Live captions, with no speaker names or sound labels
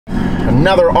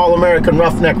Another All-American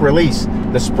Roughneck release,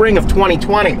 the spring of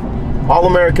 2020.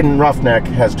 All-American Roughneck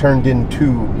has turned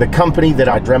into the company that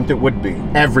I dreamt it would be.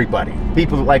 Everybody.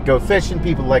 People that like to go fishing,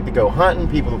 people that like to go hunting,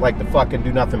 people that like to fucking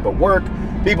do nothing but work,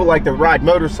 people like to ride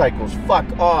motorcycles, fuck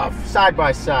off,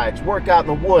 side-by-sides, work out in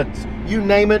the woods, you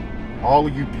name it, all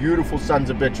of you beautiful sons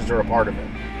of bitches are a part of it.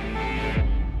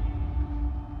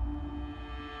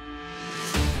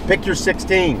 Pick your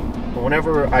 16.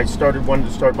 Whenever I wanted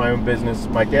to start my own business,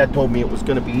 my dad told me it was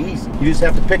going to be easy. You just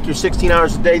have to pick your 16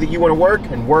 hours a day that you want to work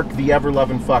and work the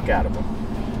ever-loving fuck out of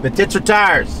them. The tits or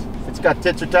tires. If it's got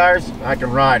tits or tires, I can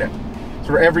ride it. It's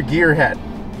for every gearhead.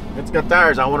 If it's got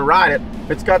tires, I want to ride it.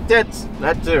 If it's got tits,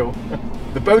 that too.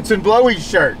 The boats and blowies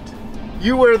shirt.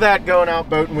 You wear that going out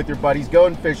boating with your buddies,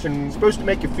 going fishing. It's supposed to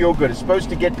make you feel good. It's supposed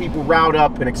to get people riled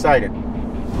up and excited.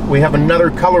 We have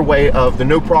another colorway of the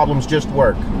no problems, just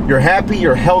work. You're happy,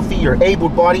 you're healthy, you're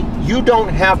able-bodied. You don't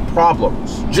have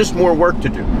problems, just more work to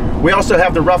do. We also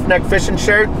have the Roughneck fishing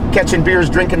shirt, catching beers,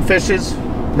 drinking fishes.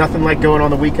 Nothing like going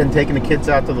on the weekend, taking the kids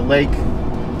out to the lake,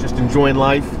 just enjoying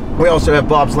life. We also have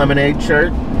Bob's Lemonade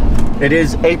shirt. It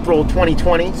is April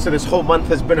 2020, so this whole month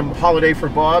has been a holiday for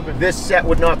Bob. This set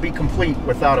would not be complete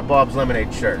without a Bob's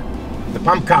Lemonade shirt. The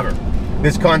pump cover.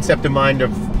 This concept of mine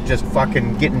of just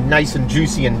fucking getting nice and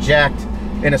juicy and jacked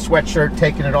in a sweatshirt,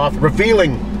 taking it off,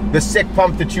 revealing the sick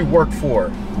pump that you worked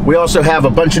for. We also have a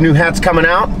bunch of new hats coming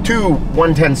out. 2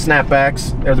 110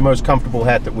 snapbacks. They're the most comfortable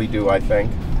hat that we do, I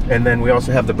think. And then we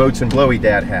also have the Boats and Blowy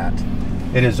Dad hat.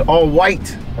 It is all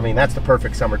white. I mean, that's the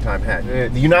perfect summertime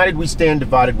hat. United we stand,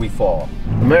 divided we fall.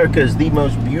 America is the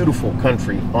most beautiful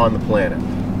country on the planet.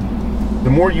 The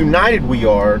more united we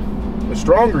are, the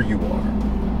stronger you are.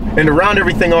 And to round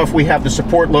everything off, we have the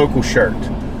Support Local shirt.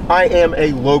 I am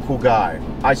a local guy.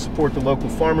 I support the local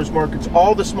farmers markets,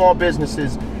 all the small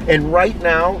businesses, and right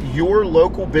now, your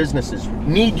local businesses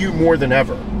need you more than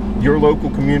ever. Your local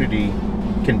community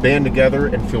can band together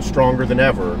and feel stronger than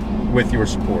ever with your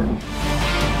support.